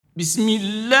بسم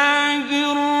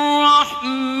الله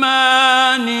الرحمن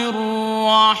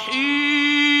الرحيم.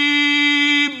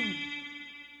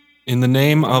 In the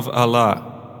name of Allah,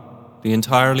 the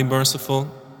entirely merciful,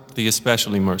 the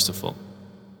especially merciful.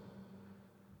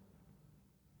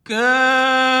 كافها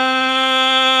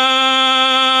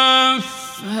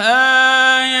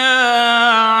يا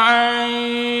عين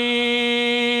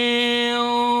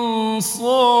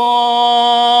صاد.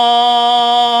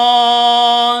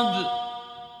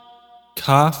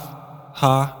 Kaf,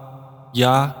 Ha,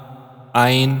 Ya,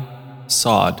 Ain,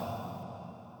 Sad.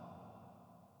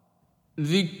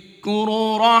 ذكر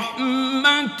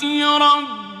رحمة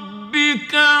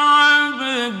ربك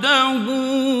عبده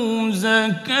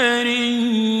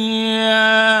زكريا.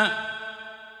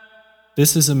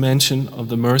 This is a mention of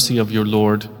the mercy of your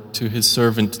Lord to his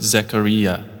servant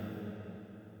Zechariah.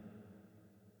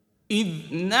 إذ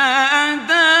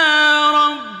نادى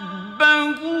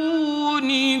ربه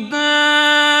نداء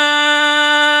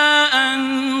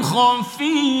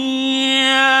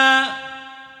خفيا.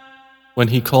 When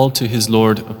he called to his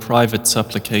Lord a private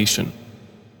supplication.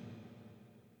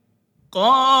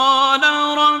 قال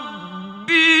رب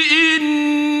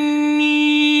إني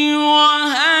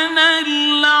وهن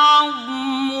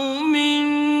العظم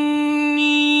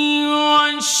مني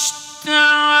واشتعل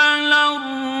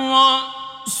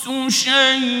الرأس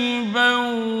شيبا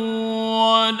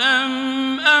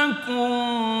ولم أكن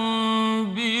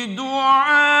بدعائك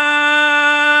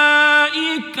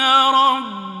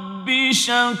رب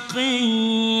شقيا.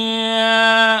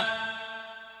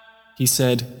 He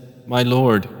said, My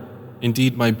Lord,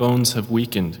 indeed my bones have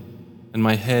weakened, and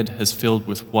my head has filled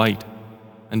with white,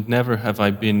 and never have I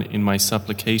been in my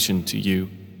supplication to you,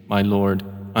 my Lord,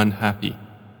 unhappy.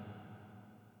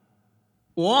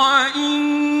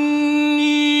 وإني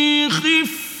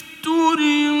خفت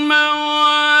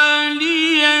الموالي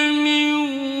من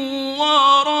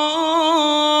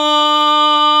ورائي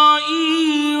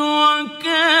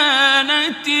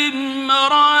وكانت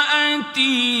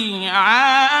امرأتي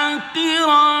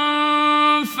عاقرا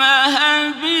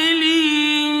فهب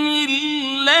لي من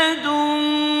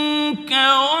لدنك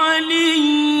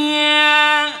وليا.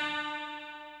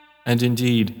 And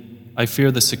indeed, I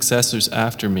fear the successors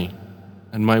after me,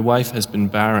 and my wife has been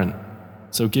barren,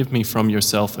 so give me from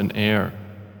yourself an heir.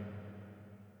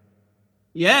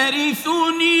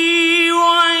 يرثني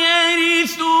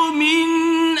ويرث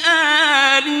من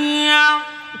آل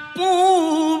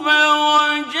يعقوب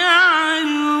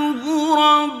واجعله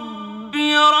رب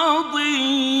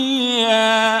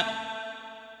رضيا.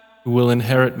 Who will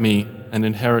inherit me and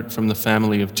inherit from the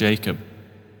family of Jacob,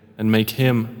 and make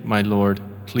him, my Lord,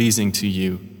 pleasing to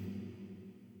you.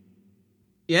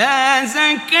 يا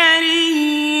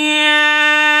زكريا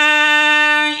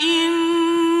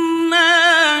إنا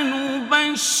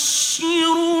نبشرك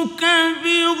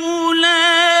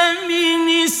بغلام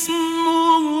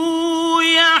اسمه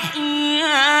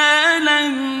يحيى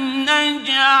لم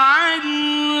نجعل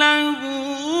له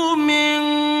من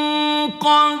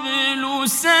قبل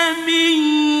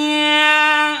سميا.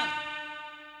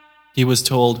 He was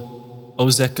told, O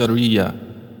Zechariah,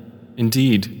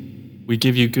 indeed, we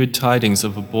give you good tidings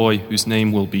of a boy whose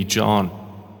name will be John.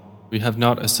 We have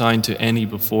not assigned to any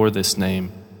before this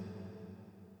name.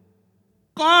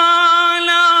 قال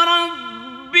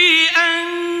رب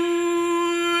أنى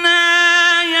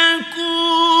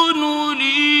يكون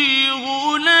لي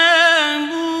غلام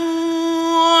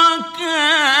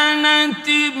وكانت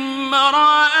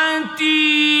امرأتي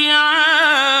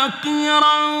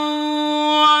عاقرا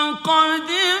وقد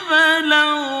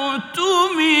بلغت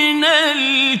من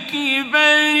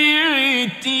الكبر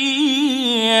عتيا.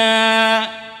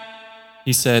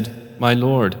 He said, My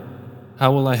Lord,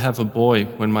 how will I have a boy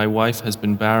when my wife has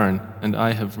been barren and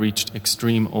I have reached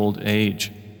extreme old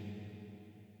age?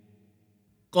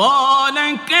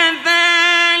 قال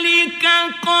كذلك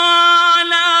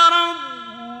قال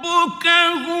ربك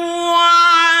هو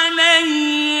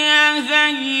علي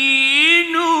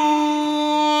هين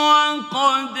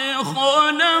وقد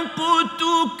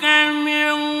خلقتك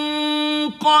من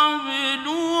قبل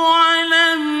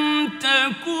ولم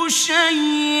تك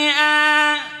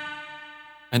شيئا.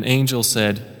 An angel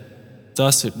said,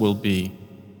 Thus it will be.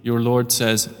 Your Lord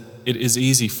says, It is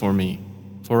easy for me,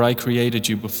 for I created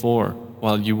you before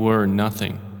while you were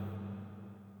nothing.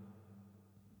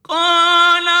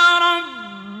 قال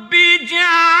رب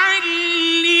اجعل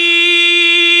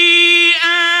لي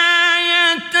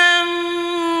آية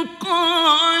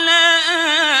قال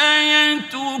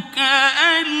آيتك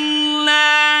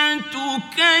ألا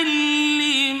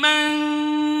تكلم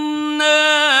الناس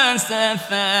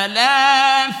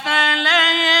ثلاث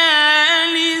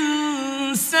ليال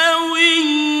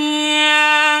سويا.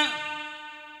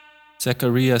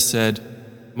 Zechariah said,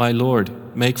 "My Lord,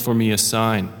 make for me a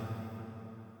sign."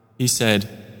 He said,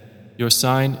 "Your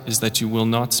sign is that you will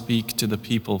not speak to the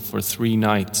people for 3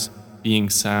 nights, being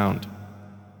sound."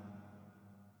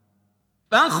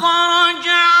 فخرج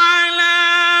على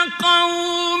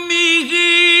قومه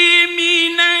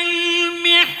من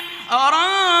المحراب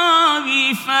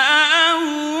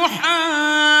فأوحى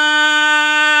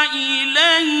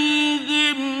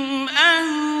إليهم أن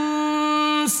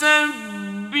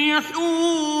سبحوا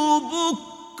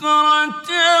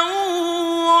بكرة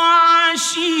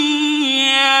وعشيا.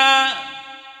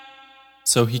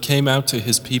 So he came out to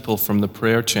his people from the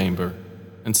prayer chamber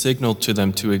and signaled to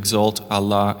them to exalt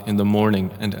Allah in the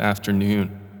morning and afternoon.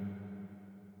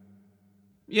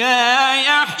 يا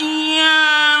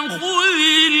يحيى خذ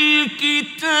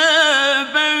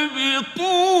الكتاب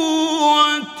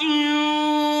بقوة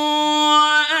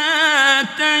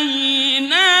وآتيناه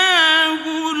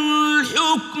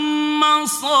الحكم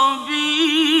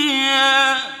صبيا.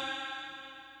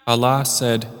 Allah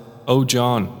said, "O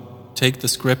John, take the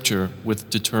scripture with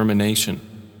determination."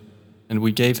 And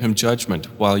we gave him judgment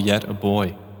while yet a boy.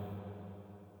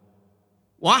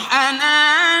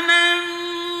 وحنانا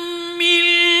من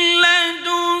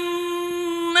لدنا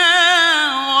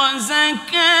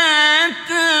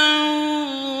وزكاة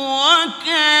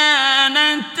وكان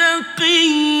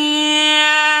تقيا.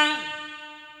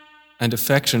 And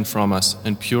affection from us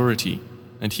and purity,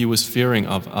 and he was fearing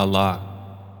of Allah.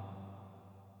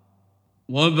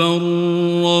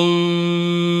 وبرا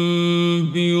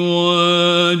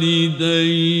بوالديه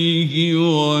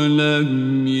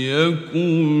ولم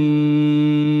يكن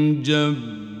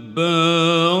جبارا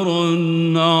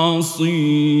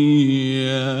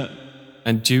عصيا.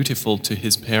 And dutiful to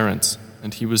his parents,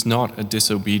 and he was not a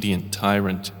disobedient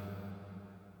tyrant.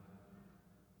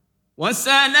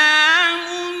 وسلام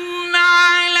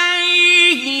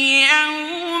عليه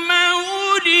يوم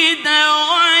ولد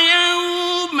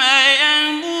ويوم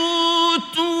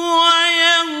يموت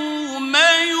ويوم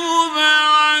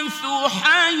يبعث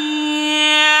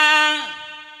حيا.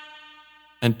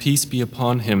 And peace be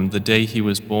upon him the day he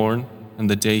was born, and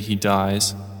the day he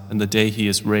dies, and the day he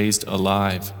is raised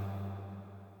alive.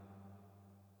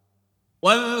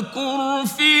 واذكر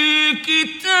في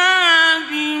الكتاب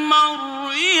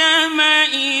مريم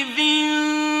إذ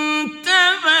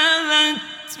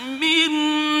انتبذت من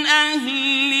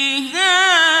أهلها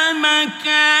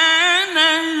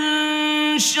مكانا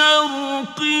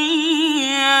شرقيا.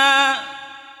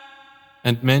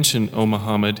 And mention, O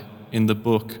Muhammad, in the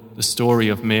book the story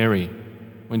of Mary,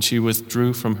 when she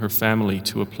withdrew from her family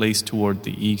to a place toward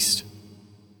the east.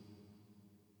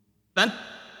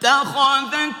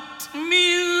 فاتخذت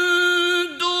من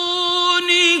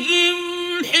دونهم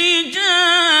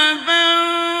حجابا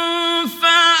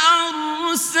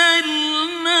فأرسلنا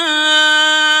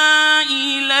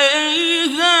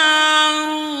إليها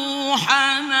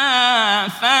روحنا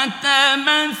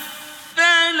فتمثل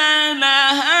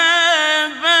لها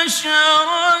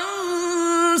بشرا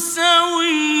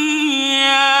سويا.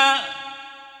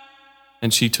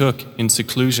 And she took, in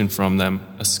seclusion from them,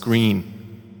 a screen.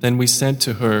 Then we sent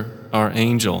to her our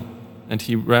angel, and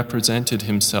he represented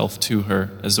himself to her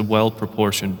as a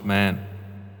well-proportioned man.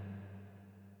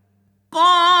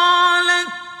 قالت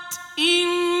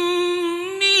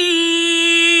إني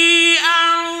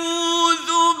أعوذ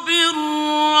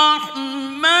بالرحمن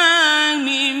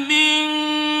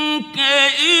منك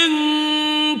إن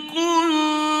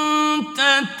كنت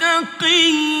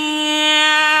تقيا.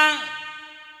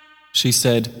 She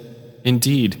said,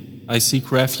 "Indeed, I seek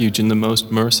refuge in the most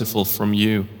merciful from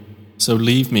you, so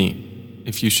leave me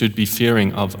if you should be fearing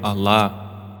of Allah."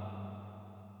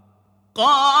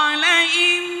 قال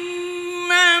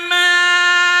إنما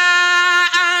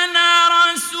أنا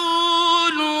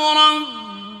رسول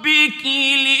ربك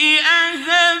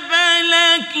لأهب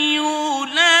لك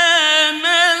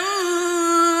غلاما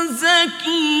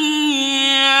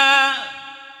زكيا.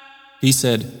 He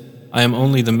said, "I am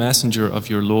only the messenger of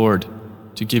your Lord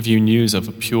to give you news of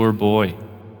a pure boy."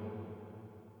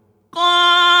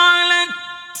 قالت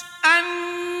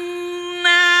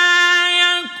أنى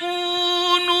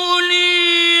يكون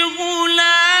لي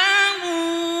غلام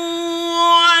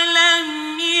ولم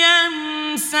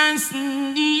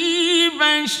يمسسني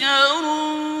بشر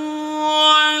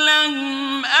ولم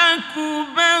أك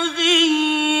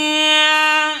بغيا.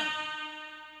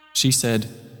 She said,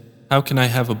 "How can I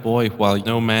have a boy while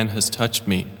no man has touched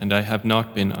me and I have not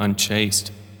been unchaste?"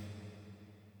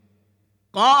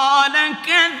 قال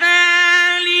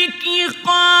كذلك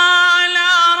قال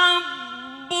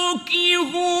ربك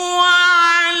هو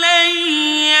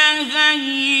علي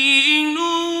هين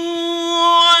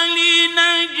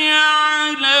ولنجعله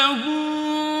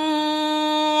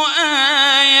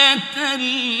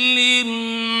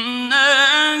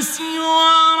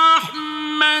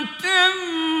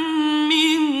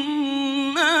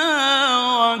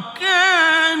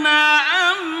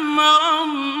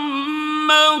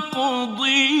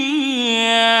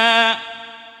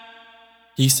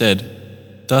He said,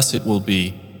 "Thus it will be.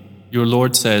 Your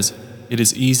Lord says, it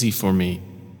is easy for me,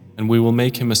 and we will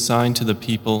make him a sign to the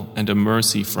people and a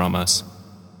mercy from us,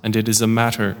 and it is a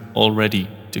matter already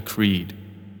decreed."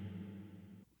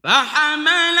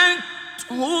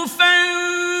 فحملته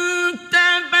فانتبذت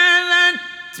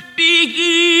به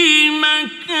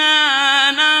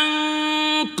مكانا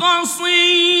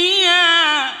قصيا.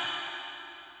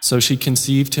 So she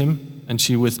conceived him, and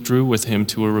she withdrew with him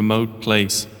to a remote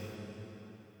place.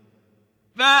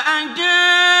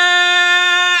 فأجاءها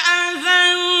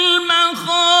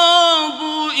المخاض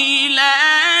إلى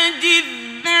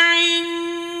جذع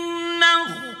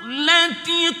النخلة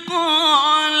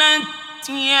قالت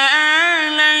يا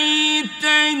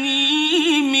ليتني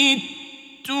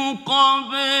مت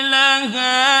قبل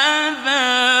هذا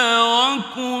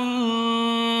وكنت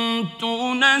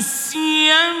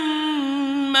نسيا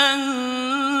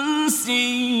منسيا.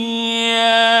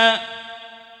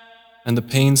 And the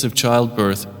pains of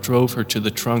childbirth drove her to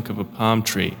the trunk of a palm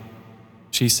tree.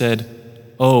 She said,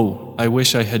 "Oh, I wish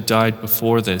I had died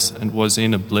before this and was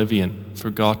in oblivion,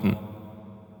 forgotten."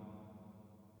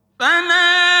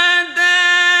 فناداها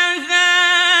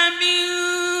من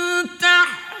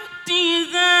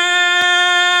تحتها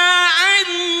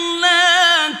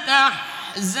ألا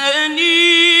تحزني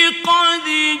قد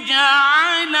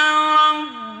جعل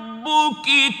ربك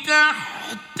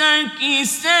تحتك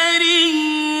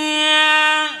سريا.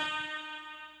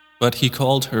 But he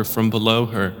called her from below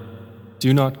her, "Do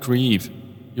not grieve,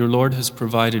 your Lord has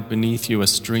provided beneath you a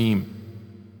stream."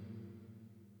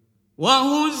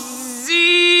 وهزي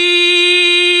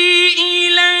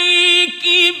إليك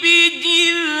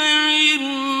بجذع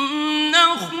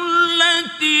النخلة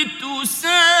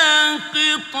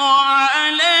تساقط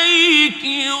عليك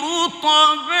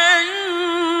رطبا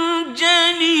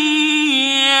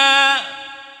جنيا.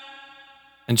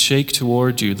 And shake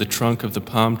toward you the trunk of the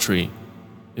palm tree.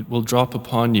 It will drop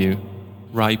upon you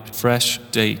ripe, fresh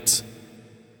dates.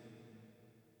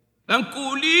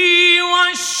 فكلي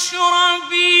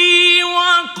واشربي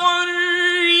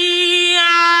وقري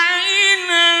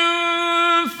عينا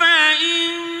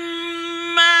فإما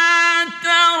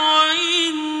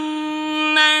ترين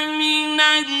من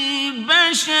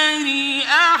البشر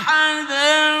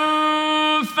أحدا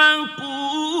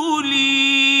فقولي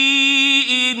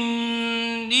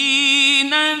إني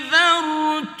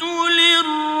نذرت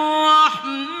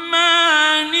للرحمن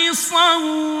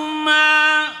صوما.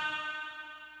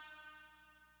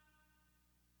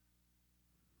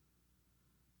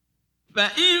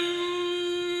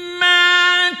 فإما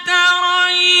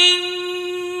ترين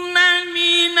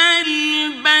من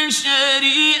البشر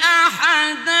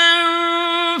أحدا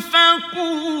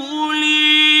فقولي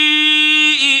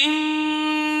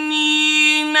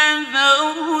إني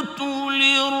نذرت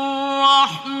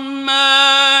للرحمن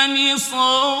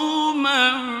صوما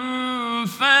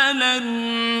فلن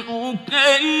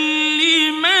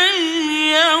أكلم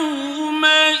اليوم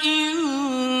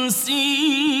إنسيا.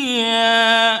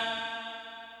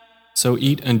 So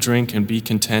eat and drink and be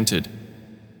contented.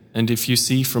 And if you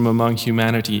see from among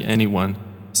humanity anyone,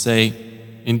 say,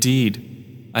 "Indeed,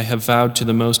 I have vowed to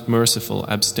the most merciful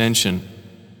abstention,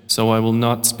 so I will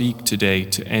not speak today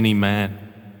to any man."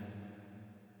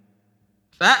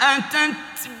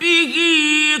 فأتت به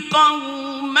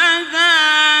قومها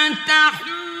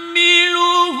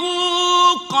تحمله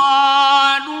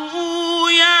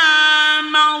قالوا يا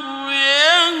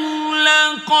مريم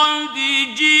لقد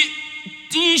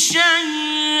جئت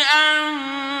شيئا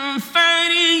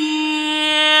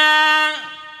فريا.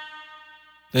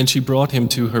 Then she brought him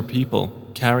to her people,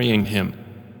 carrying him.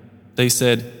 They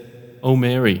said, "O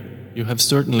Mary, you have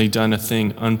certainly done a thing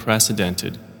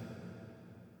unprecedented."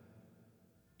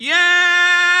 يا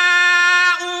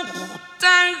أخت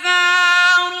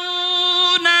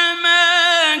هارون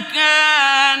ما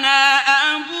كان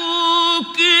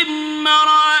أبوك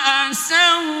امرأ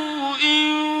سوء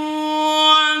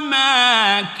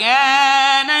وما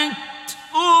كانت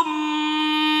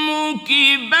أمك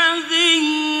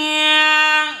بغيا.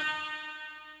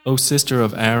 O sister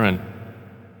of Aaron,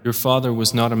 your father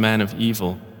was not a man of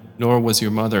evil, nor was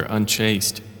your mother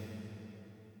unchaste.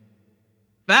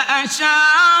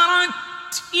 فأشارت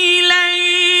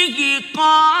إليه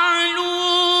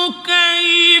قالوا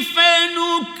كيف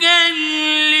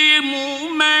نكلم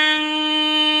من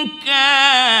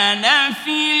كان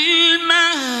في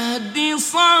المهد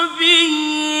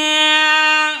صبيا.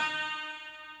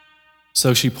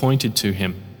 So she pointed to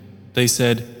him. They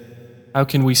said, "How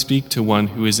can we speak to one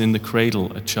who is in the cradle,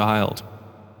 a child?"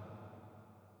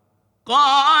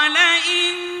 قال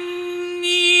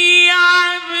إني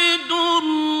عبد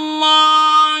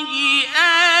الله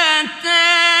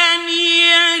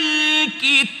آتاني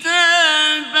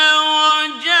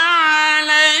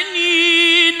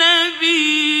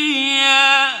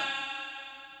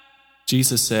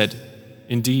Jesus said,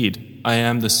 Indeed, I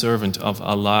am the servant of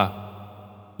Allah.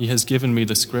 He has given me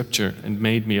the scripture and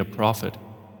made me a prophet.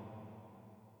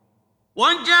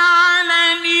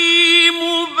 وجعلني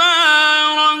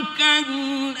مباركا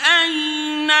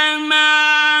أينما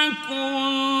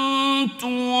كنت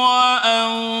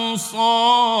وأوصاني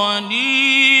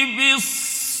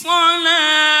بالصلاة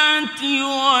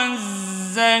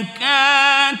والزكاة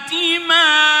ما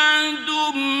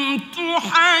دمت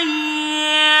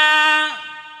حيا.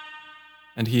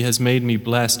 And He has made me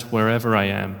blessed wherever I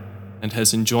am, and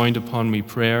has enjoined upon me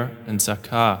prayer and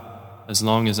zakah as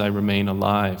long as I remain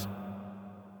alive.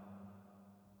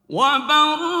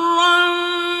 وبرا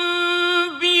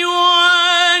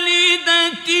بوالدتي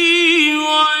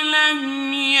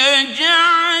ولم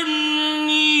يجعلني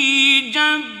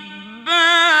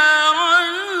جبارا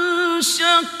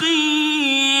شقيا.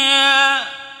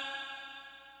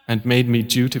 And made me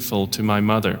dutiful to my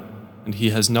mother, and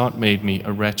He has not made me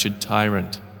a wretched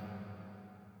tyrant.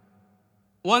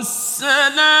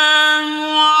 والسلام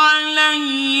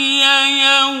علي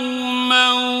يوم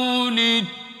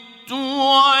ولدت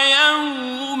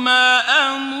ويوم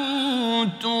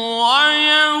أموت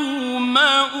ويوم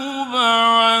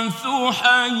أبعث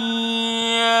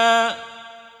حيا.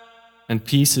 And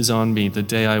peace is on me the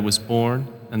day I was born,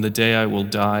 and the day I will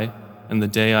die, and the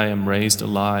day I am raised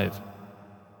alive.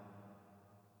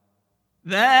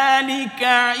 ذلك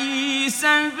عيسى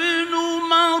ابن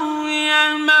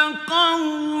مريم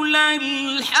قول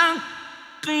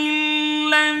الحق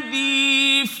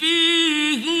الذي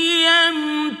فيه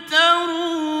يمترون.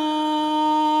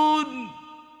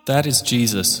 That is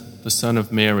Jesus, the son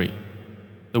of Mary,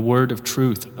 the word of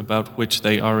truth about which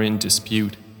they are in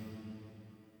dispute.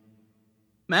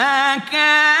 ما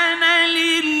كان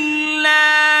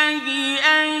لله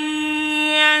أن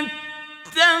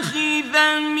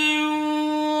يتخذ من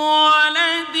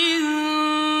ولد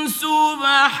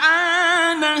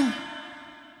سبحانه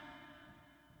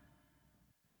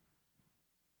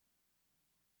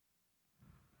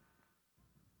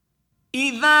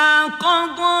إذا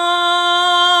قضى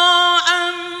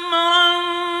أمرا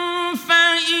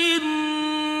فإنما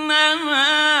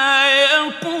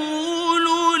يقول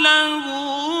له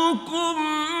كن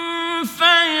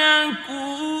فيكون.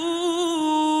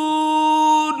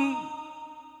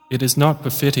 It is not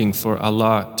befitting for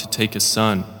Allah to take a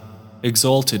son.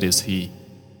 Exalted is He.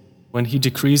 When He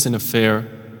decrees an affair,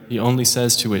 He only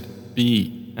says to it,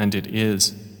 Be, and it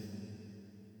is.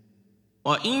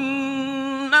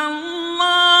 وَإِنَّ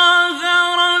اللَّهَ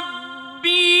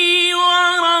رَبِّي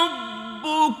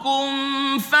وَرَبُّكُمْ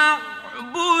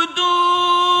فَاعْبُدُوهُ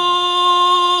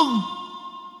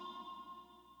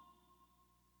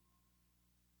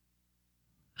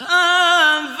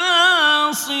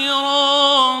هَذَا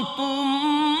صِرَاطٌ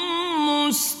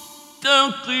مُسْتَقِيمٌ.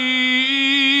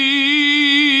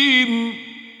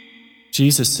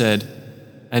 Jesus said,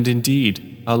 And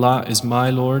indeed, Allah is my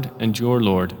Lord and your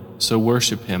Lord, so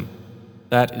worship Him.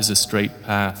 That is a straight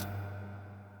path.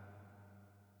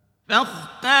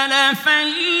 فاختلف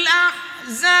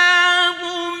الأحزاب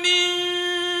من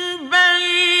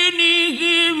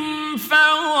بينهم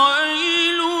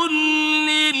فويل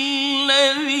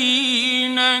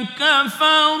للذين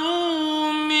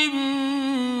كفروا من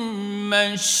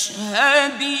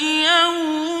مشهد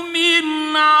يوم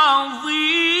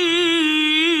عظيم.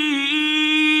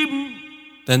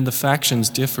 Then the factions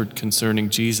differed concerning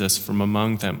Jesus from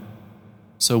among them.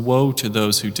 So woe to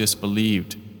those who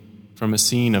disbelieved from a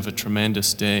scene of a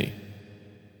tremendous day.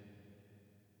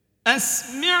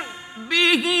 أسمع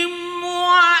بهم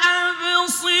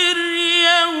وأبصر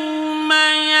يوم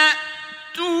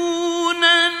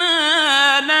يأتوننا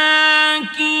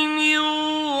لكن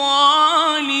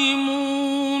الظالمون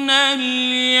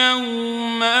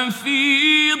اليوم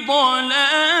في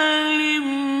ضلال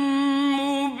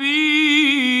مبين.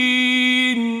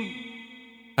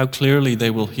 How clearly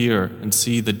they will hear and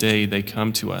see the day they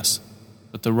come to us,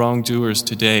 but the wrongdoers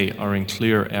today are in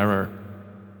clear error.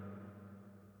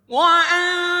 وأنذرهم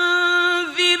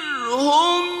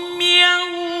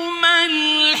يوم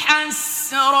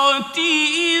الحسرة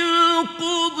إذ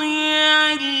قضي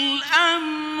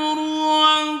الأمر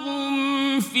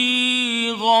وهم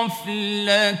في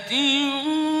غفلة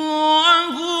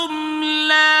وهم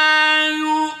لا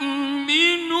يؤمنون.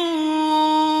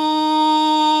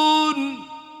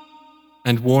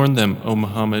 And warn them, O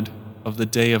Muhammad, of the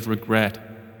day of regret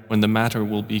when the matter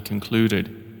will be concluded,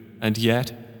 and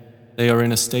yet they are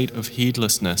in a state of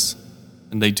heedlessness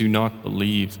and they do not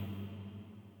believe.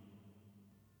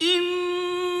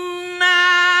 إنا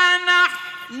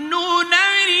نحن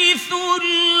نرث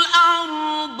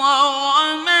الأرض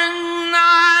ومن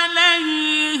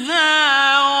عليها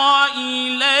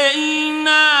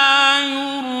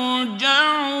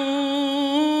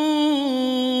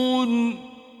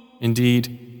Indeed,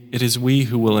 it is we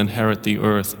who will inherit the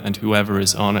earth and whoever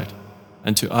is on it,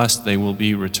 and to us they will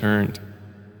be returned.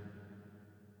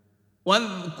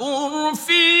 واذكر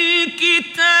في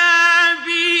الكتاب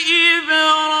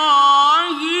إبراهيم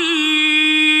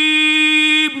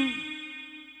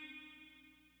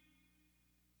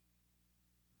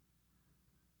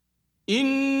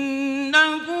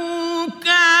إنه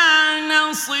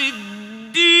كان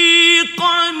صديقا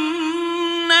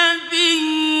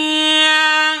نبيا.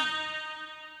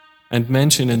 And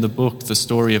mention in the book the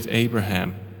story of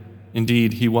Abraham.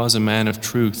 Indeed, he was a man of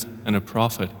truth and a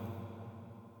prophet.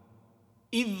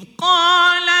 إذ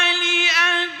قال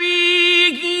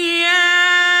لأبيه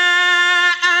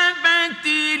يا أبت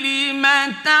لم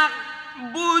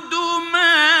تعبد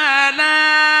ما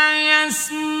لا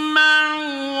يسمع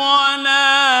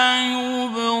ولا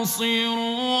يبصر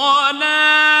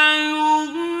ولا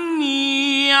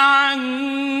يغني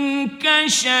عنك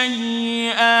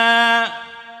شيئا.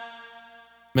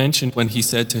 Mentioned when he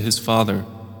said to his father,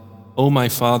 O my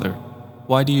father,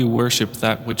 why do you worship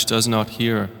that which does not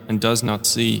hear and does not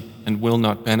see and will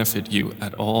not benefit you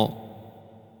at all?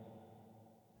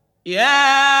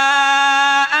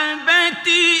 يا أبت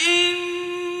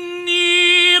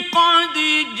إني قد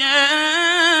جاءني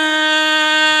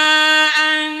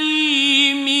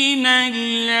من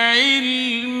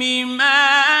العلم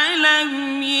ما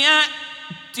لم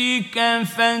يأتك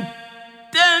فاتبعني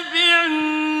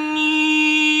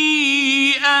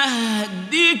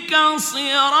أهدك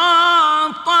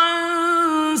صراطا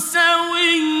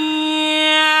سويا.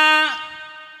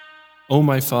 O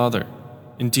my father,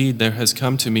 indeed there has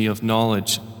come to me of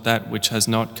knowledge that which has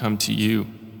not come to you,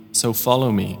 so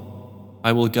follow me.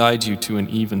 I will guide you to an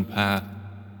even path.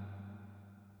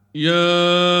 يا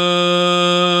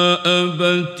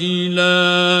أبت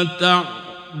لا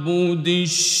تعبد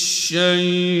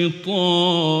الشيطان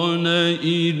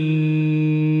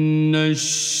إن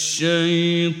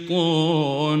الشيطان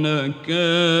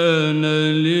كان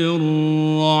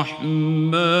للرحمن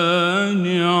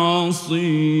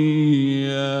عصيا.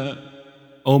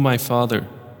 O my father,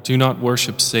 do not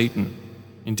worship Satan.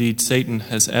 Indeed, Satan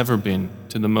has ever been,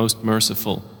 to the most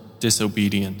merciful,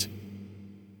 disobedient.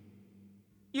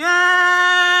 يا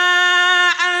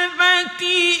أبت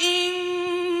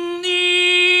إني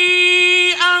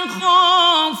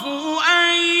أخاف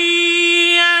أن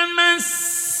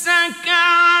يمسك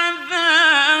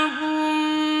عذاب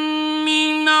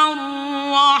من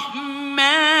الرحمن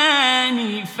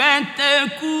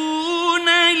فتكون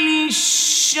للشيطان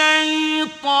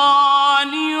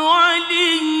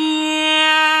وليا.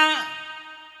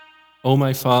 O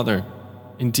my father,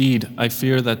 indeed, I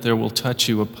fear that there will touch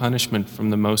you a punishment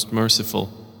from the Most Merciful,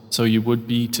 so you would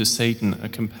be to Satan a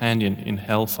companion in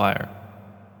hellfire.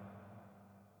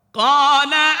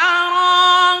 قال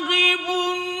أراغب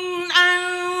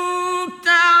أنت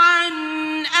عن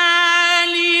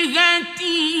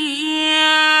آلهتي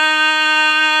يا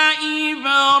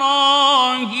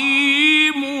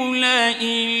إبراهيم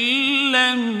لئن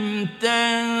لم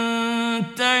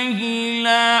تنته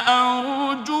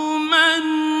لأرجمنك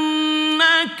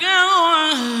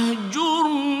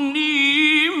واهجرني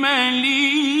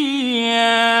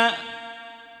مليا.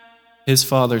 His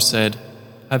father said,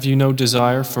 Have you no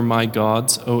desire for my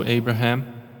gods, O Abraham?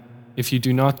 If you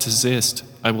do not desist,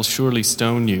 I will surely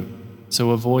stone you,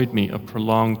 so avoid me a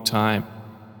prolonged time.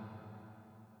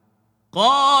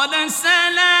 قال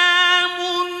سلام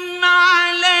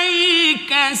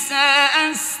عليك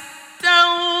سأستغفر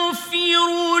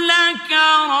لك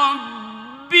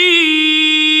ربي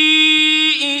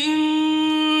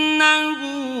إنه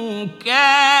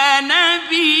كان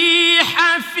بي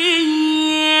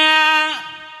حفيا.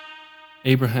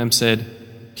 Abraham said,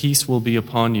 Peace will be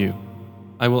upon you.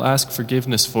 I will ask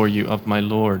forgiveness for you of my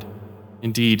Lord.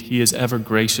 Indeed, he is ever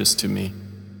gracious to me.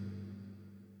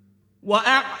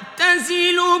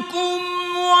 وأعتزلكم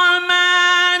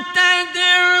وما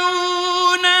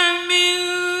تدعون من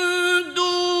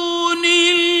دون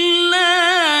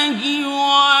الله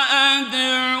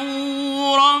وأدعو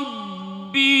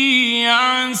ربي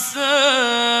عسى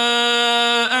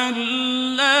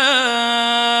ألا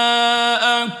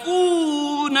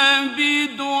أكون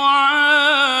بدعاء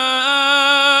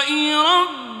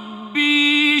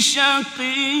ربي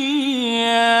شقيا.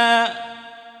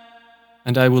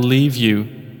 And I will leave you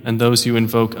and those you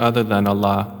invoke other than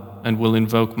Allah and will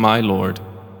invoke my Lord.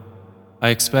 I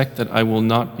expect that I will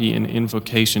not be in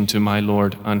invocation to my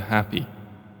Lord unhappy.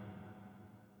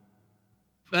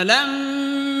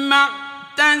 فلما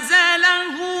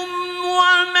اعتزلهم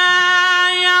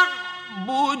وما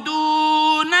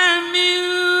يعبدون من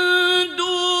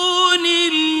دون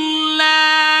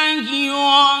الله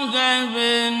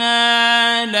وهبنا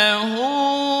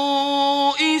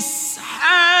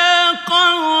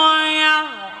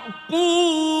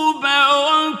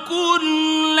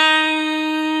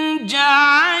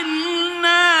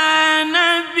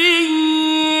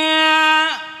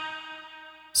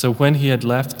So when he had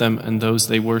left them and those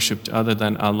they worshipped other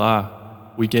than Allah,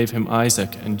 we gave him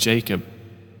Isaac and Jacob,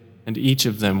 and each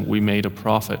of them we made a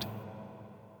prophet.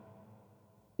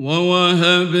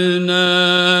 وَوَهَبْنَا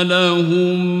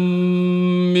لَهُم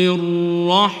مِّن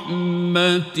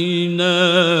رَّحْمَتِنَا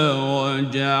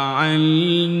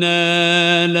وَجَعَلْنَا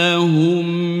لَهُمْ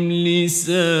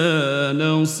لِسَانَ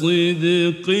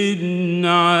صِدْقٍ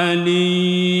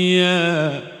عَلِيًّا.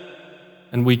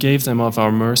 And we gave them of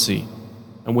our mercy,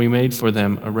 and we made for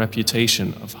them a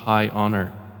reputation of high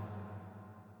honor.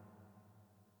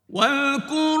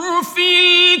 واذكر في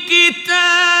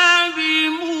الكتاب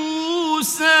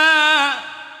موسى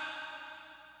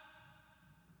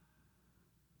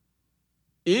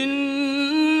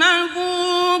إنه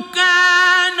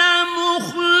كان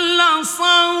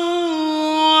مخلصا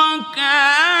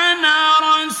وكان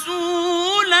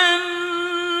رسولا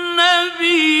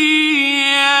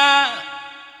نبيا.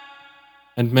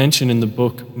 And mention in the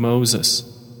book Moses,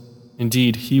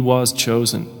 indeed he was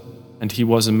chosen, and he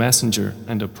was a messenger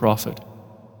and a prophet.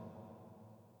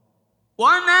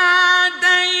 وَنَادَيْنَاهُ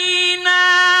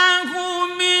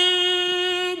مِنْ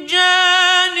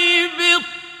جَانِبِ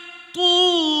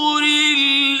الطُّورِ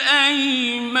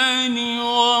الْأَيْمَنِ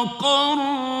وَقَرَّبْنَاهُ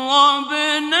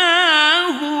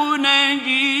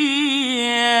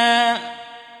نَجِيًّا.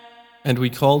 And we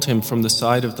called him from the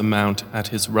side of the mount at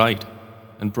his right,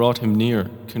 and brought him near,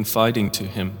 confiding to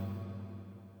him.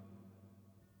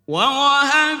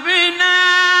 وَوَهَبْنَا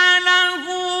لَهُ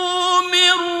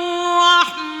مِن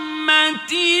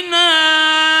رَّحْمَتِنَا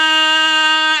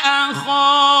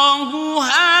أَخَاهُ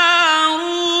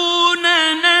هَارُونَ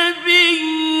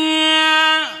نَبِيًّا.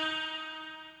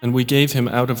 And we gave him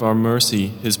out of our mercy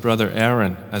his brother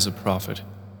Aaron as a prophet.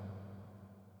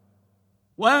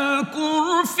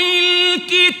 واذكر في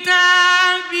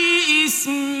الكتاب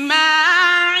إسماعيل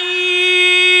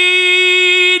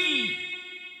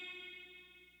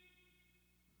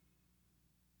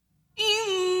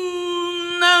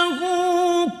إنه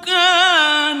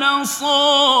كان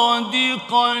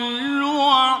صادق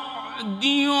الوعد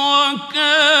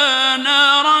وكان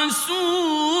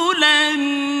رسولا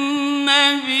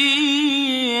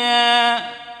نبيا.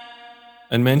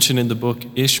 And mention in the book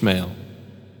Ishmael,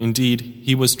 indeed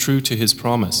he was true to his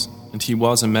promise, and he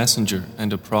was a messenger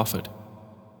and a prophet.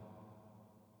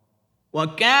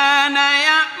 وكان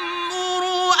يأمر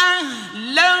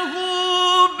أهله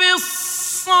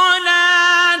بالصلاة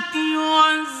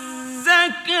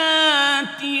والزكاة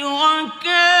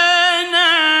وكان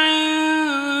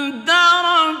عند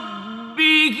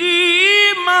ربه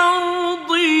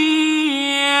مرضيا.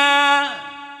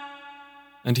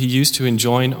 And he used to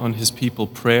enjoin on his people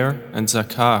prayer and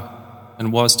zakah,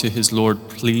 and was to his Lord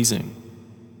pleasing.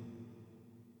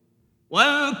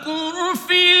 واذكر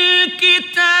في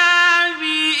الكتاب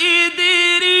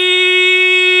إدريس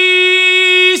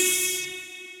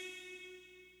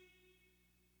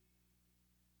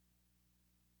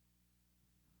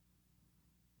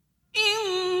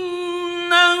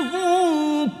إنه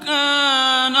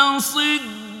كان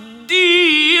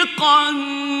صديقا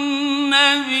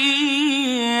نبيا.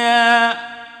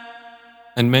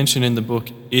 And mention in the book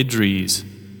Idris,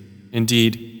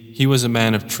 indeed he was a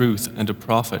man of truth and a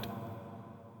prophet.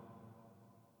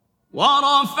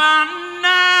 وَرَفَعْنَاهُ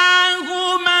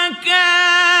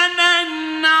مَكَانًا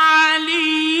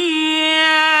عَلِيًّا.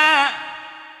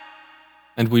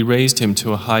 And we raised him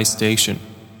to a high station.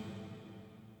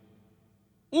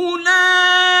 أُولَئِكَ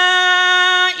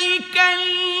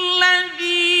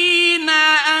الَّذِينَ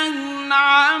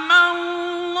أَنْعَمَ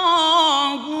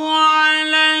الله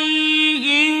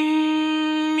عليهم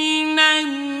من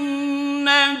النبيين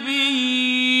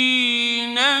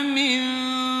من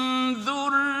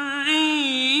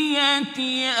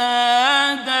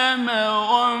آدم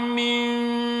وممن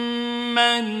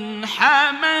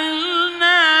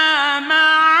حملنا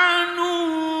مع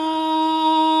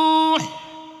نوح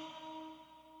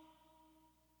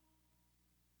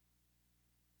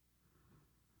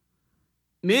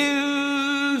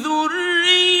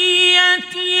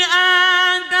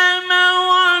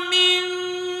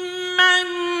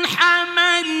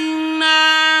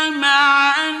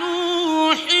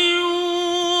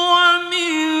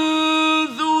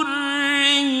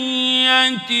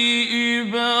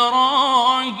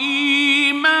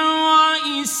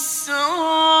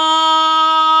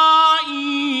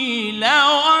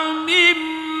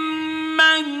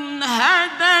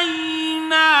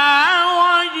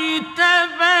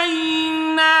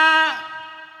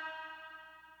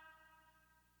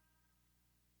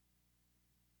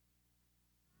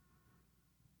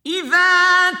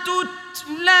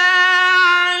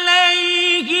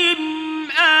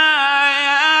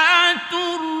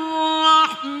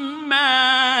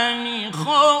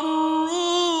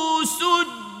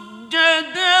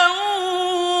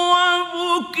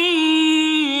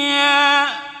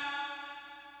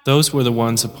Those were the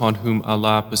ones upon whom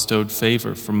Allah bestowed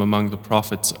favor from among the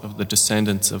prophets of the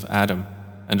descendants of Adam,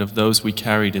 and of those we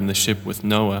carried in the ship with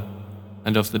Noah,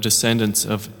 and of the descendants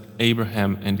of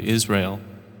Abraham and Israel,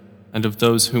 and of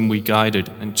those whom we guided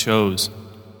and chose.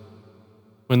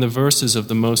 When the verses of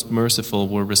the Most Merciful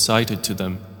were recited to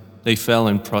them, they fell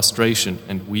in prostration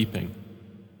and weeping.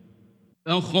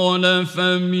 فخلف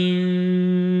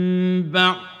من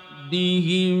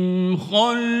بعدهم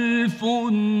خلف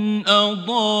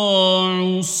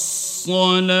أضاعوا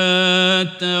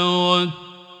الصلاة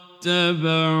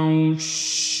واتبعوا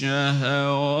الشهوات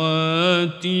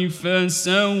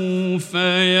فسوف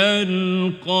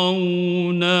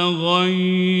يلقون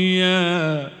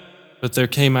غيا. But there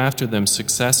came after them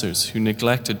successors who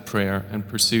neglected prayer and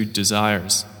pursued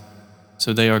desires,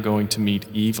 so they are going to meet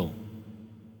evil.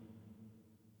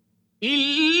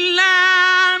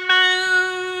 إلا من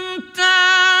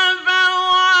تاب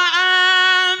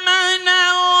وآمن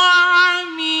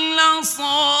وعمل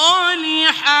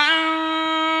صالحا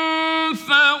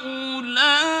فأولئك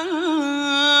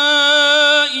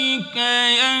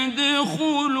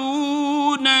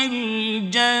يدخلون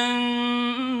الجنة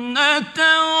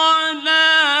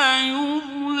ولا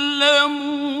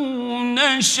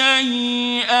يظلمون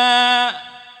شيئا.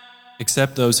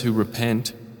 Except those who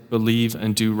repent, believe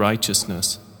and do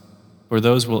righteousness, for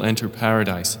those will enter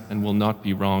paradise and will not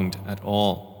be wronged at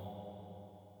all.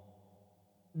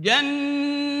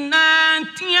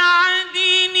 جنات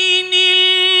عدن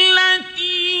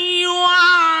التي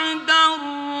وعد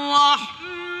الرحمن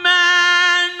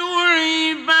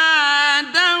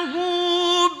عباده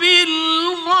بالغيب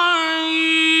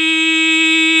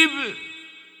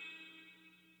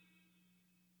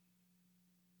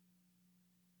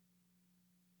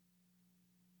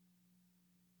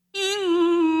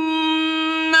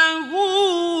إنه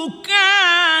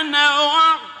كان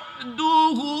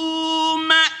وعده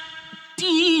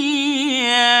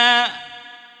مأتيا.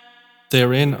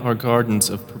 Therein are gardens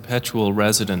of perpetual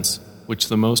residence, which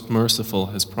the Most Merciful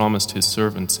has promised His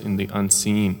servants in the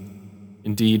unseen.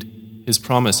 Indeed, His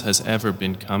promise has ever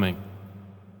been coming.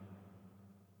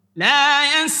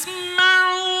 لا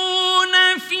يسمعون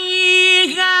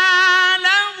فيها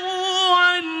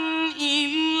لغوا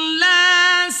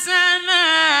إلا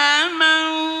سلاما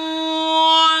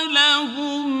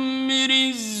ولهم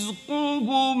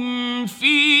رزقهم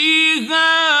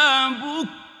فيها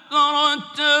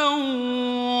بكرة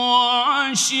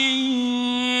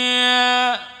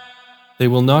وعشيا. They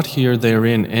will not hear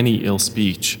therein any ill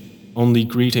speech, only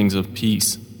greetings of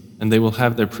peace, and they will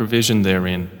have their provision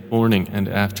therein morning and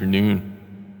afternoon.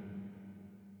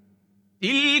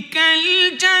 تلك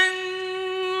الجنة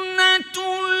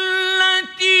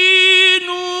التي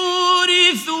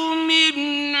نورث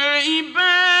من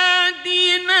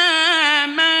عبادنا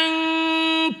من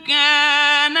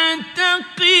كان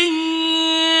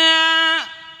تقيا.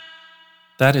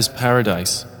 That is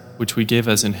paradise, which we give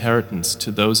as inheritance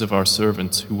to those of our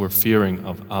servants who were fearing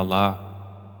of Allah.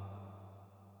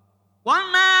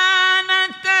 وما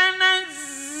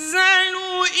نتنزل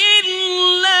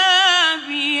إلا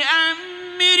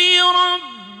بأمر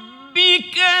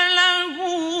ربك له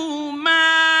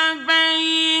ما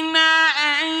بين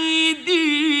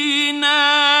أيدينا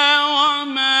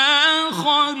وما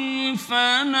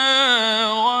خلفنا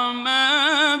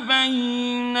وما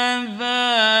بين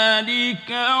ذلك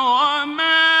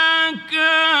وما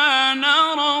كان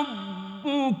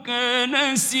ربك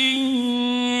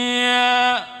نسيا.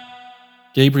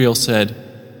 Gabriel said,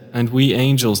 "And we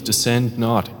angels descend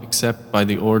not except by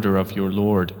the order of your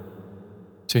Lord.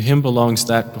 To Him belongs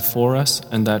that before us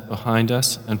and that behind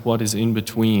us and what is in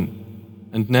between,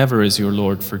 and never is your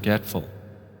Lord forgetful."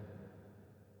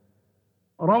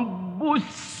 رب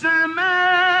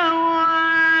السماوات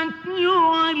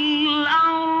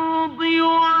والأرض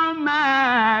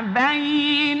وما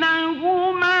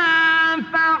بينهما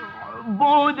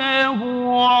فاعبده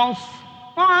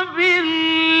واصطبر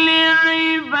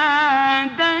لعبادته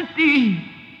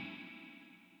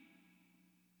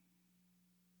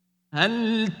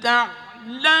هل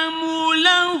تعلم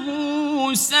له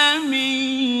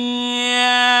سميا.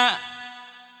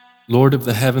 Lord of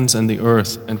the heavens and the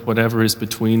earth and whatever is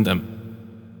between them,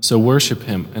 so worship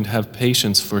Him and have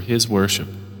patience for His worship.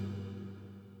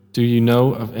 Do you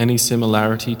know of any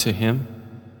similarity to Him?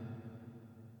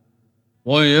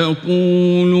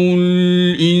 ويقول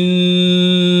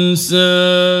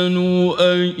الإنسان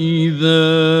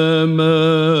أإذا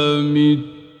ما مت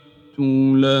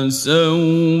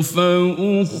لسوف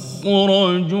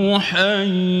أخرج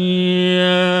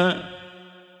حيا.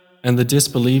 And the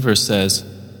disbeliever says,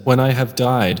 "When I have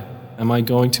died, am I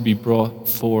going to be brought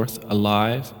forth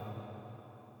alive?"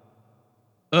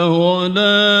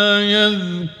 أولا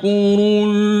يذكر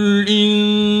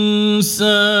الإنسان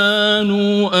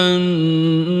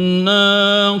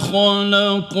أنا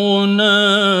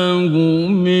خلقناه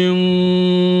من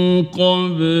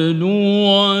قبل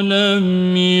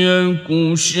ولم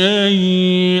يك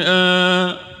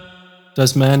شيئا.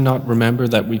 Does man not remember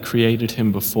that we created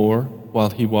him before while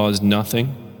he was nothing?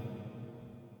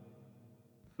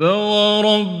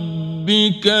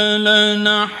 فوربك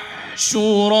لنحشرنهم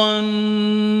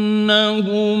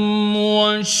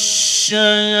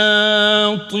والشياطين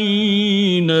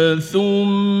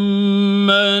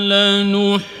ثم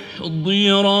لنحضرنهم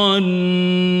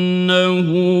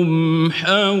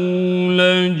حول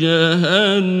جهنم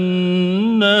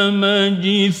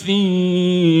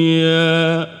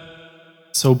جثيا.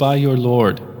 So by your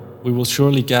Lord, we will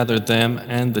surely gather them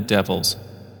and the devils.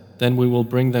 Then we will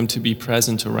bring them to be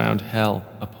present around hell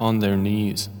upon their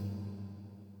knees.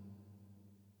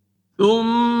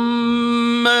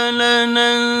 ثم لننزعن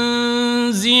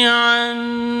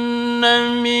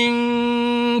من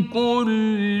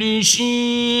كل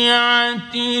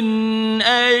شيعة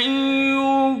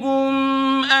أيهم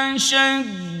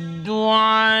أشد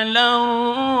على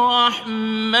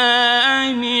الرحمن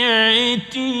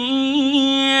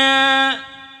عتيا.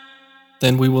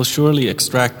 Then we will surely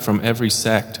extract from every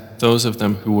sect those of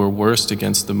them who were worst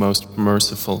against the most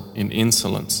merciful in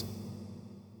insolence.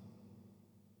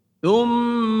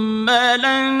 ثم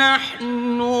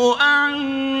لنحن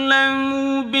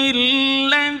أعلم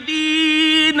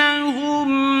بالذين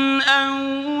هم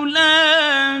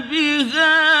أولى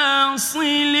بها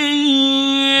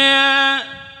صليا.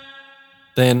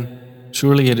 Then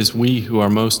surely it is we who are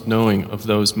most knowing of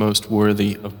those most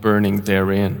worthy of burning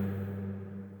therein.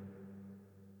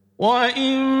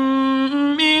 وَإِن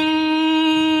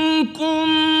مِّنكُمْ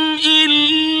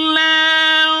إِلَّا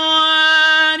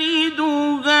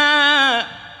وَارِدُهَا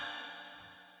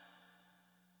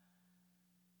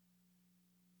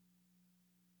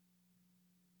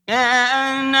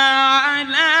كَانَ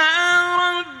عَلَى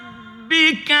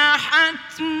رَبِّكَ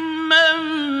حَتْمًا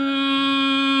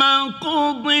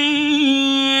مَّقْضِيًّا.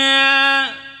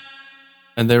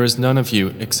 And there is none of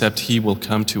you except he will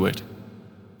come to it.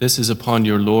 This is upon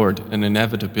your Lord an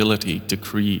inevitability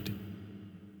decreed.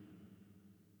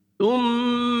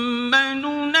 ثم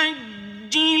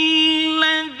ننجي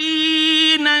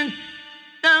الذين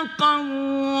اتقوا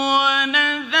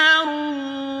ونذر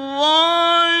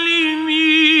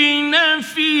الظالمين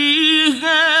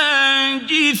فيها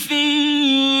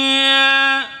جثيا.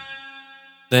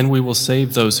 Then we will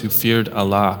save those who feared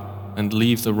Allah and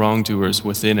leave the wrongdoers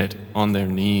within it on their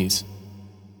knees.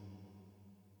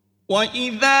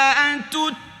 وَإِذَا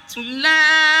تُتْلَى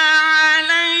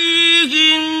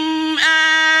عَلَيْهِمْ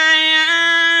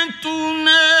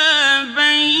آيَاتُنَا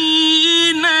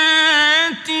بَيِّنَاتٍ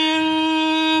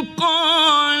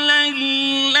قَالَ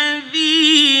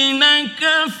الَّذِينَ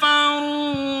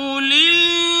كَفَرُوا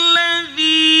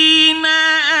لِلَّذِينَ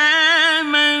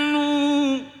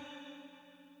آمَنُوا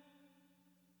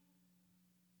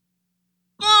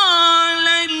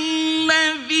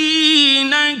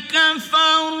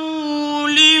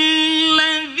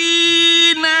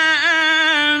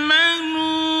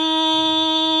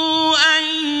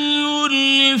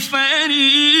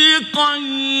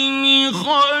الفريقين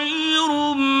خير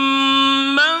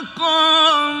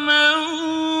مقاما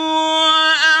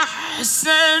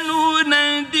وأحسن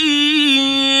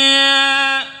نديا.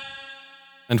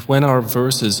 And when our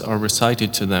verses are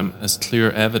recited to them as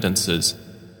clear evidences,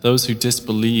 those who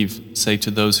disbelieve say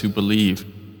to those who believe,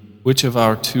 which of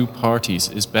our two parties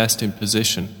is best in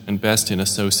position and best in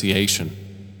association?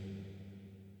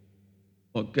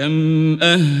 وَكَمْ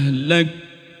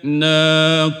أَهْلَكْنَا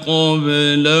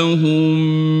قَبْلَهُمْ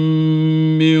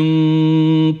مِنْ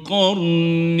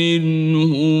قَرْنٍ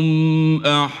هُمْ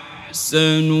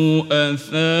أَحْسَنُ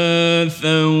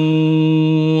أَثَاثًا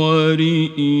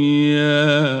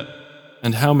وَرِئِيًّا.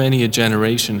 And how many a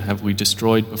generation have we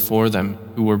destroyed before them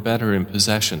who were better in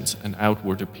possessions and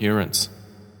outward appearance?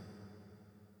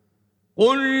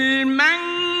 قُلْ مَنْ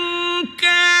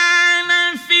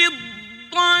كَانَ فِي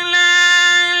الضَّلَالَةِ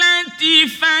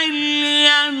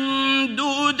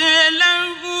فَلْيَمْدُدْ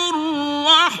لَهُ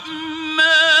الرَّحْمَنُ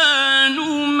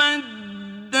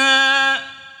مَدًّا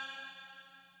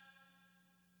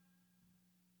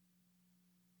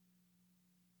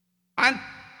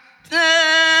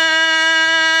حَتَّى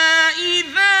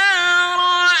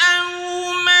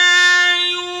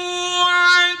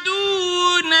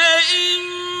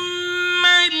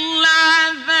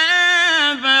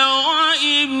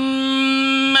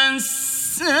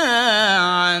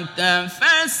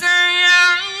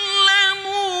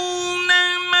فسيعلمون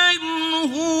من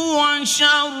هو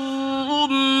وشر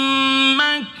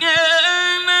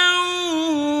مكانا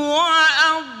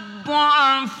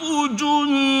وأضعف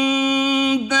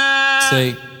جندا.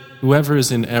 Say, whoever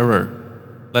is in error,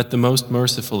 let the Most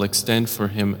Merciful extend for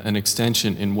him an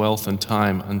extension in wealth and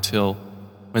time until,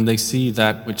 when they see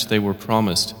that which they were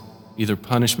promised, either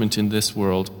punishment in this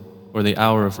world or the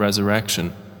hour of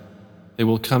resurrection, they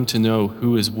will come to know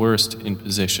who is worst in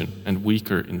position and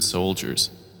weaker in soldiers.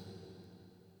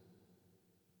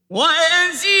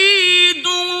 ويزيد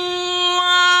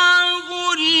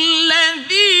الله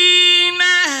الذين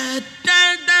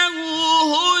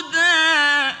اهتدوا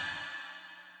هدى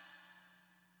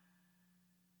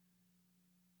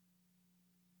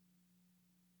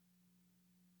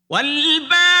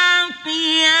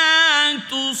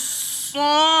والباقيات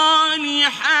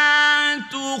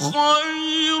الصالحات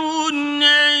خير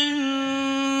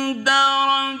عند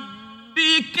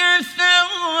ربك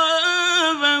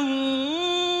ثوابا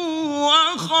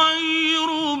وخير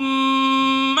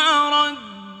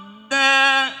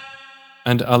مردا.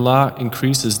 And Allah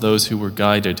increases those who were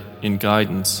guided in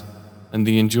guidance, and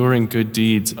the enduring good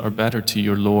deeds are better to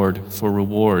your Lord for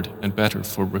reward and better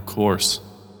for recourse.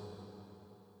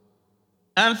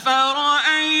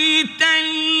 أفرأيت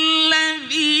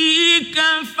الذي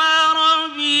كفر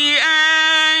بآياتنا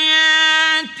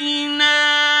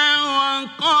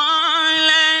وقال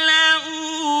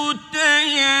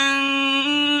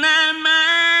لأوتين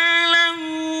مالا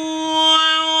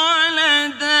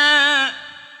وولدا.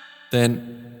 Then,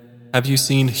 have you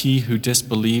seen he who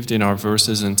disbelieved in our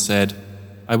verses and said,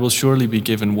 I will surely be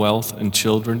given wealth and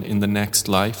children in the next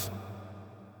life?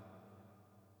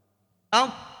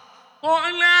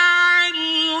 أطلع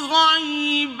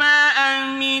الغيب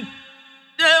أم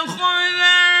اتخذ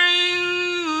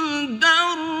عند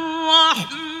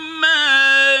الرحمن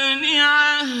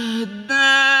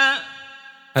عهدا.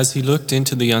 Has he looked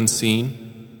into the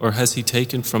unseen, or has he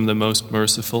taken from the Most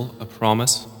Merciful a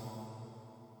promise?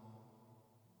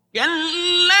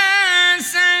 كلا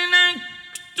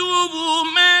سنكتب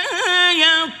ما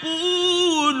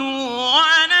يقول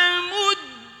ونمد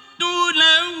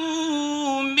له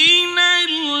من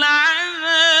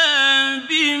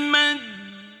العذاب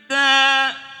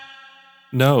مدا.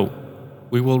 No,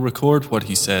 we will record what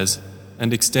he says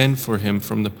and extend for him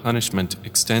from the punishment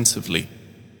extensively.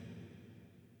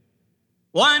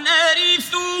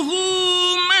 ونرثه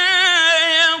ما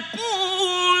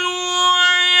يقول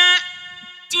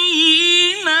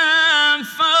ويأتينا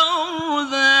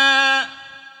فردا.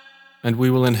 And we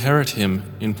will inherit him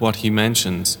in what he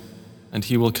mentions, and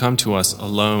he will come to us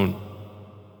alone.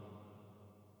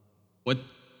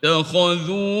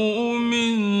 واتخذوا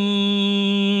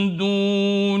من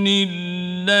دون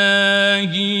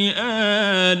الله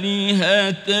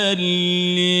آلهة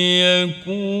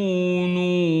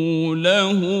ليكونوا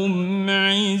لهم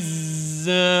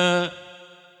عزا.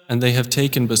 And they have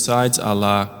taken besides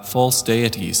Allah false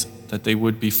deities that they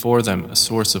would be for them a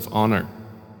source of honor.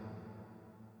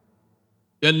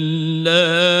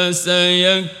 كلا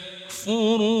سيكفرون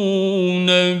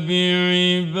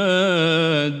بعبادتهم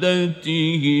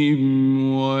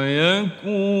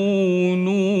ويكونون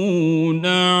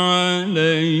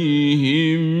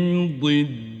عليهم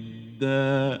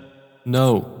ضدا.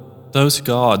 No, those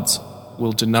gods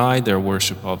will deny their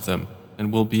worship of them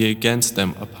and will be against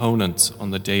them opponents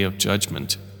on the day of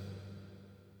judgment.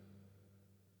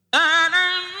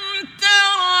 ألم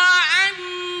تر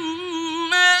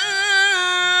أنا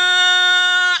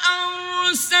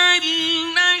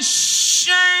أرسلنا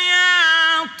الشياطين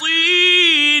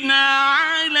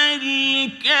على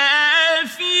الكافرين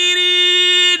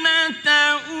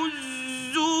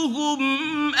تؤزهم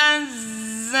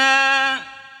أزا.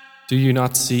 Do you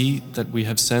not see that we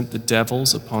have sent the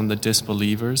devils upon the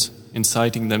disbelievers,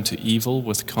 inciting them to evil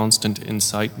with constant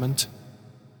incitement?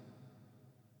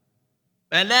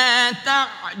 فلا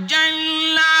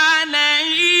تعجل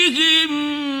عليهم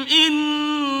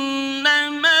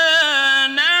إنما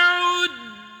نعد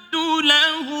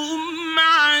لهم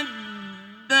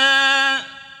عدا.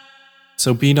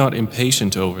 So be not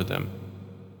impatient over them.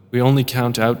 We only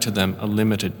count out to them a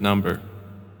limited number.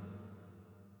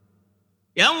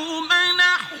 يوم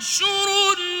نحشر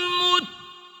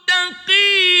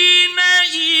المتقين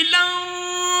إلى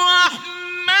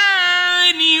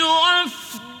الرحمن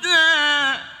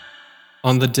وفدا.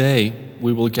 On the day,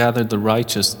 we will gather the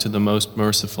righteous to the Most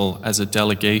Merciful as a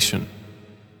delegation.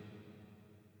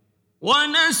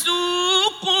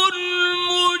 ونسوق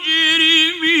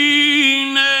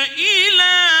المجرمين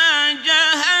إلى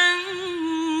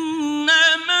جهنم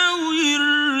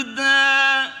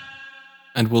وردا.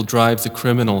 And will drive the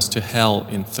criminals to hell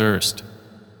in thirst.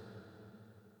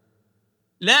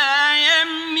 لا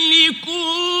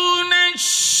يملكون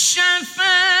الشفاعة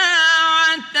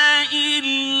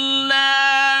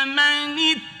إلا من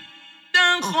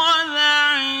اتخذ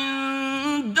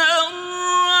عند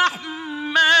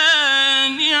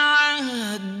الرحمن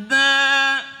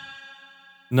عهدا.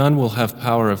 None will have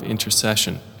power of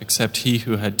intercession except he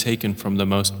who had taken from the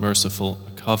Most Merciful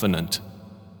a covenant.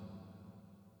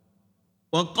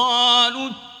 وقالوا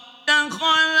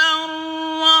اتخذ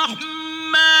الرحمن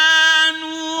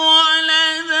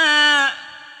ولدا.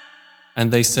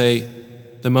 And they say,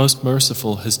 the Most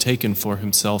Merciful has taken for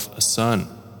himself a son.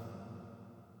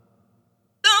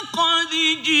 لقد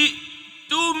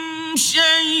جئتم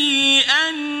شيئا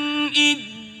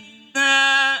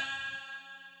إدا.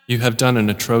 You have done an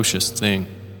atrocious thing.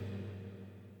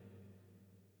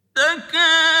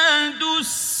 تكاد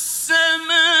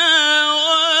السماوات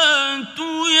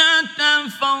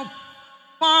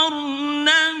يتفطرن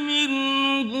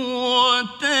منه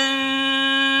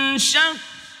وتنشق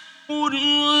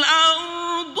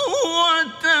الأرض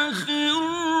وتخر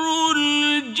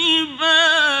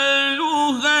الجبال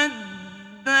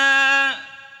هدا.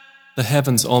 The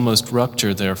heavens almost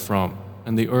rupture therefrom,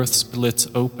 and the earth splits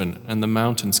open, and the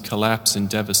mountains collapse in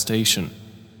devastation.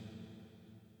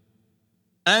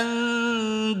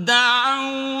 أن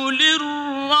دعوا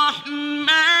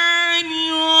للرحمن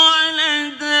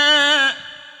ولدا.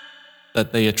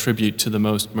 That they attribute to the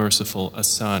Most Merciful a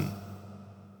son.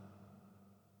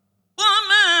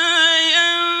 وما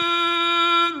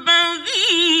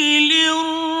ينبغي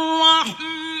للرحمن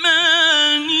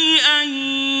أن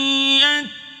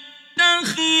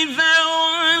يتخذ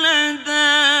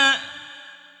ولدا.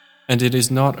 And it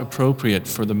is not appropriate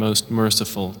for the Most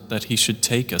Merciful that he should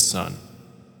take a son.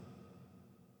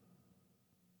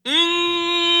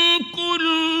 إن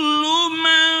كل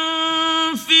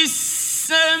من في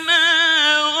السماوات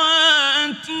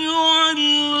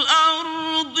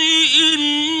والأرض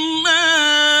إلا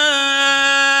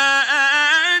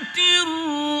آتي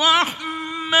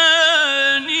الرحمن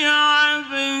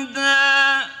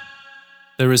عبدا.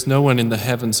 There is no one in the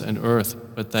heavens and earth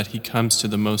but that he comes to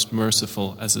the Most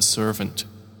Merciful as a servant.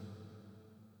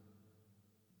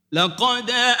 لقد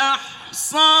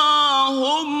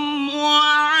أحصاهم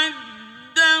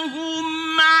وعدهم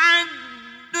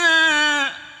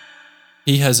عدا.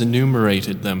 He has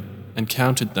enumerated them and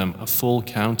counted them a full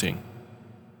counting.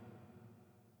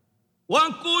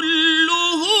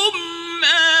 وكلهم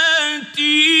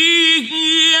آتيه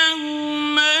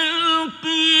يوم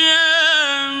القيامة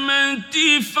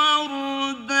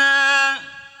فردا.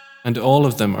 And all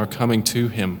of them are coming to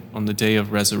him on the day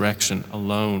of resurrection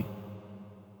alone.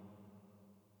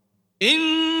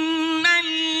 إن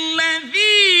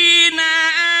الذين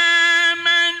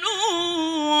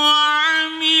آمنوا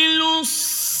وعملوا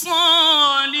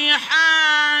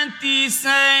الصالحات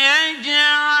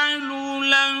سيجعل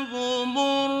لهم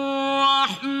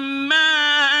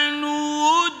الرحمن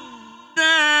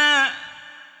ودا.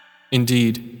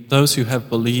 Indeed, those who have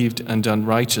believed and done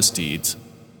righteous deeds,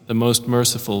 the Most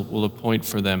Merciful will appoint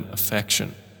for them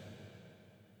affection.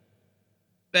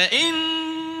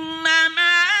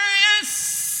 فإنما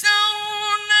يسرناه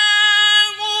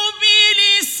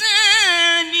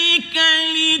بلسانك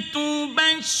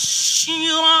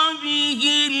لتبشر به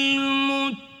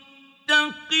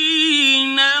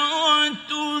المتقين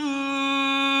وتنذر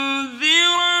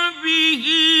به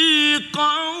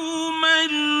قوما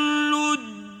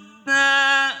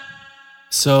لدا.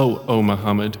 So, O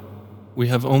Muhammad, we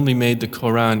have only made the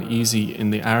Quran easy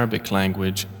in the Arabic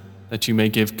language, that you may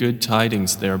give good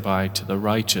tidings thereby to the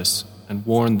righteous and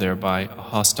warn thereby a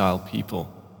hostile people.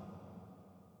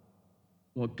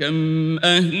 وكم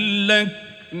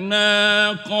أهلكنا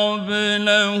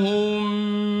قبلهم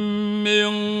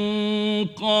من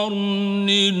قرن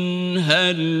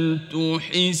هل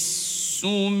تحس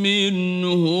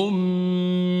منهم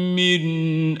من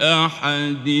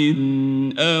أحد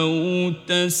أو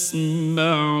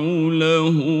تسمع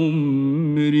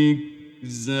لهم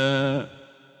ركزا.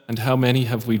 And how many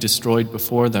have we destroyed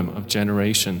before them of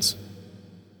generations?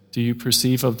 Do you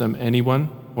perceive of them anyone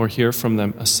or hear from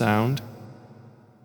them a sound?